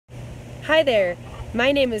Hi there,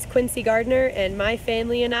 my name is Quincy Gardner and my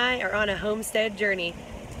family and I are on a homestead journey.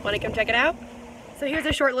 Want to come check it out? So here's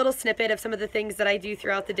a short little snippet of some of the things that I do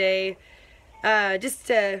throughout the day, just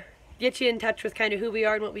to get you in touch with kind of who we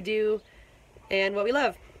are and what we do and what we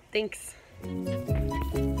love. Thanks.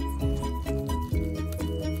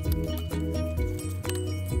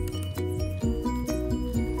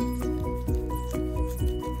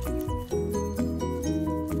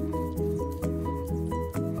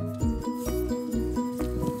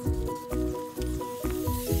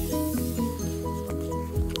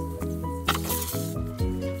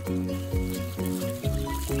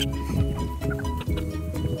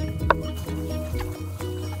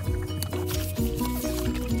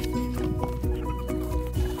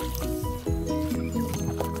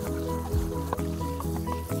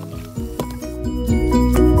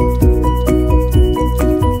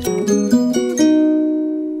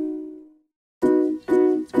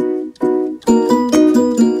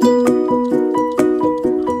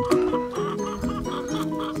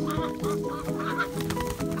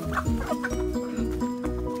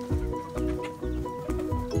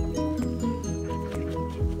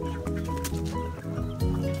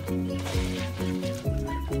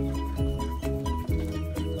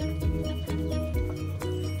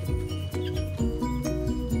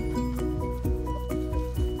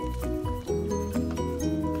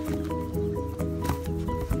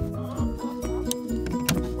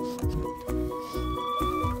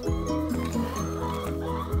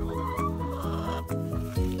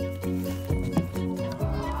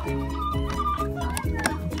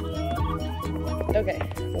 Okay,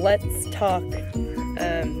 let's talk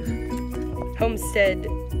homestead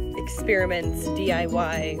experiments,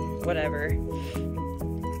 DIY, whatever.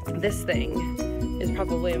 This thing is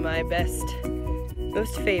probably my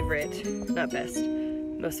most favorite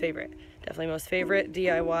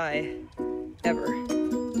DIY ever.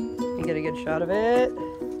 Let me get a good shot of it.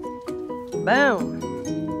 Boom!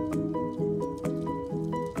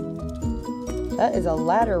 That is a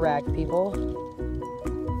ladder rack, people.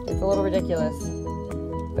 It's a little ridiculous.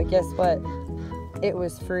 But guess what? It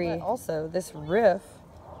was free. Also, this roof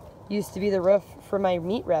used to be the roof for my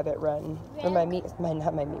meat rabbit run. Or not my meat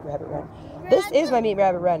rabbit run. This is my meat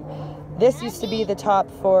rabbit run. This used to be the top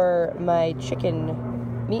for my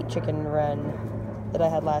meat chicken run that I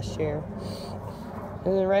had last year.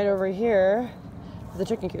 And then right over here is the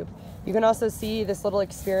chicken coop. You can also see this little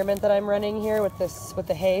experiment that I'm running here with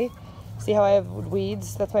the hay. See how I have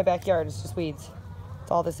weeds? That's my backyard. It's just weeds.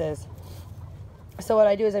 That's all this is. So what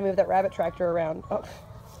I do is I move that rabbit tractor around. Oh.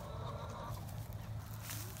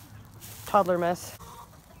 Toddler mess.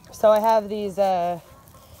 So I have these, I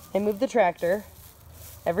move the tractor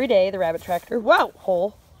every day, the rabbit tractor. Wow,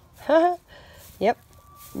 hole. Yep,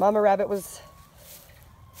 Mama Rabbit was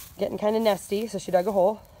getting kind of nesty, so she dug a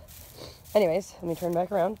hole. Anyways, let me turn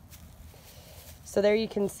back around. So there you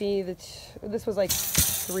can see that this was like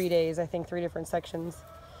 3 days, I think, 3 different sections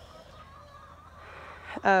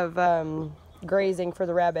of grazing for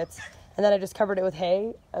the rabbits, and then I just covered it with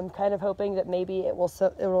hay. I'm kind of hoping that maybe it will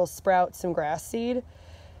sprout some grass seed.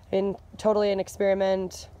 Totally an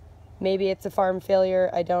experiment. Maybe it's a farm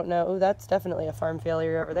failure. I don't know. Oh, that's definitely a farm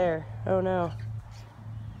failure over there. Oh no.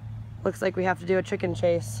 Looks like we have to do a chicken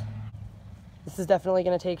chase. This is definitely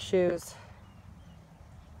going to take shoes.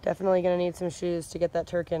 Definitely going to need some shoes to get that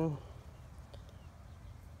turkin.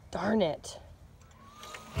 Darn it.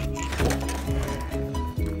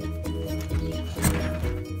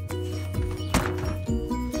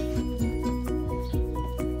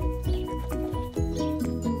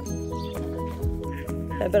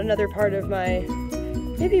 But another part of my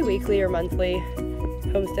maybe weekly or monthly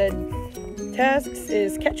homestead tasks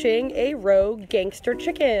is catching a rogue gangster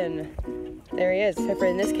chicken. There he is, except for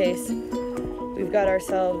in this case, we've got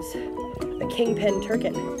ourselves a kingpin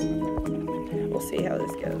turkin. We'll see how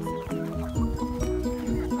this goes.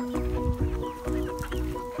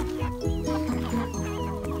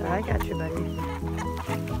 I got you, buddy.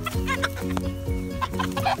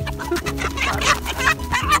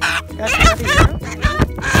 Got you, buddy.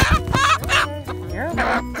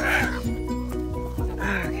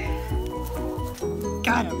 Okay.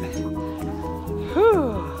 Got him.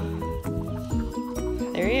 Whew.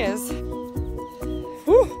 There he is.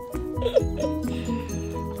 Whew.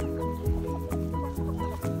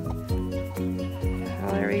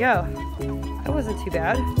 Well, there we go. That wasn't too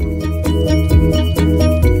bad.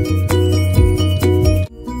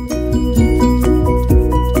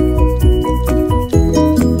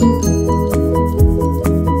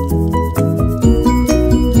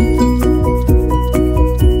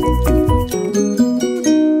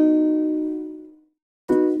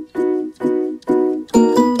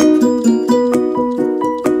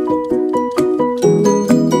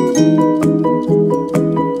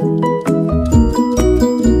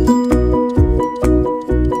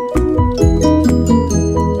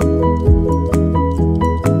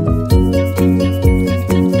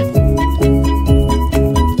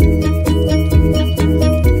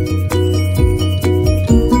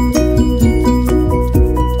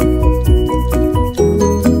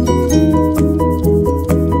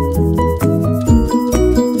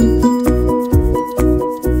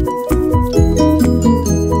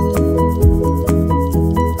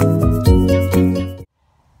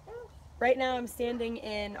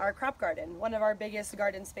 our crop garden, one of our biggest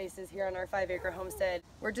garden spaces here on our 5-acre homestead.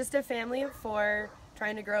 We're just a family of 4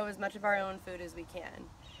 trying to grow as much of our own food as we can.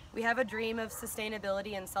 We have a dream of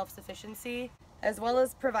sustainability and self-sufficiency, as well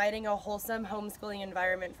as providing a wholesome homeschooling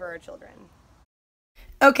environment for our children.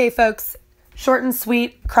 Okay folks, short and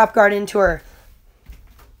sweet crop garden tour.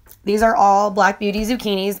 These are all Black Beauty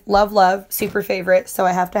zucchinis. Love, love, super favorite, so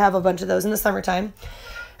I have to have a bunch of those in the summertime.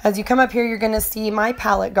 As you come up here, you're going to see my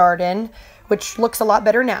pallet garden, which looks a lot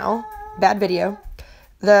better now. Bad video.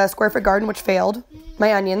 The square foot garden, which failed.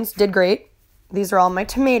 My onions did great. These are all my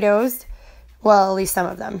tomatoes. Well, at least some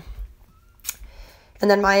of them. And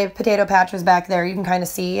then my potato patch is back there, you can kind of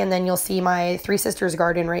see. And then you'll see my 3 sisters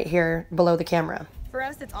garden right here below the camera. For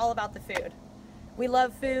us, it's all about the food. We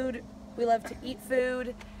love food. We love to eat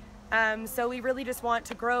food. So we really just want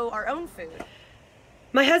to grow our own food.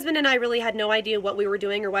 My husband and I really had no idea what we were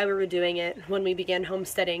doing or why we were doing it when we began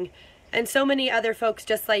homesteading. And so many other folks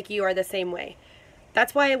just like you are the same way.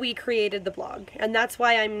 That's why we created the blog. And that's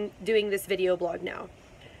why I'm doing this video blog now.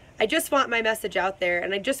 I just want my message out there,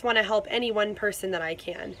 and I just want to help any one person that I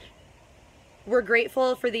can. We're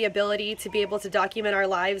grateful for the ability to be able to document our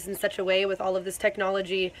lives in such a way with all of this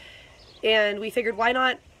technology. And we figured, why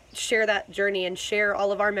not share that journey and share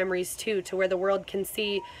all of our memories too, to where the world can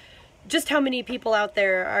see just how many people out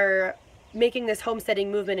there are making this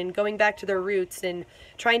homesteading movement and going back to their roots and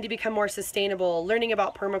trying to become more sustainable, learning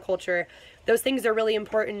about permaculture. Those things are really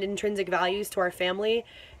important intrinsic values to our family,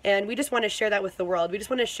 and we just want to share that with the world. We just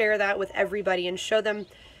want to share that with everybody and show them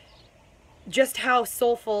just how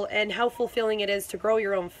soulful and how fulfilling it is to grow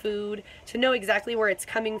your own food, to know exactly where it's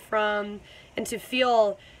coming from, and to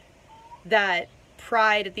feel that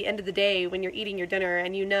pride at the end of the day when you're eating your dinner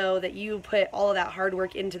and you know that you put all of that hard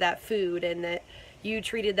work into that food and that you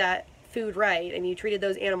treated that food right and you treated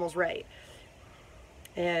those animals right.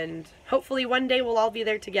 And hopefully one day we'll all be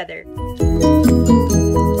there together.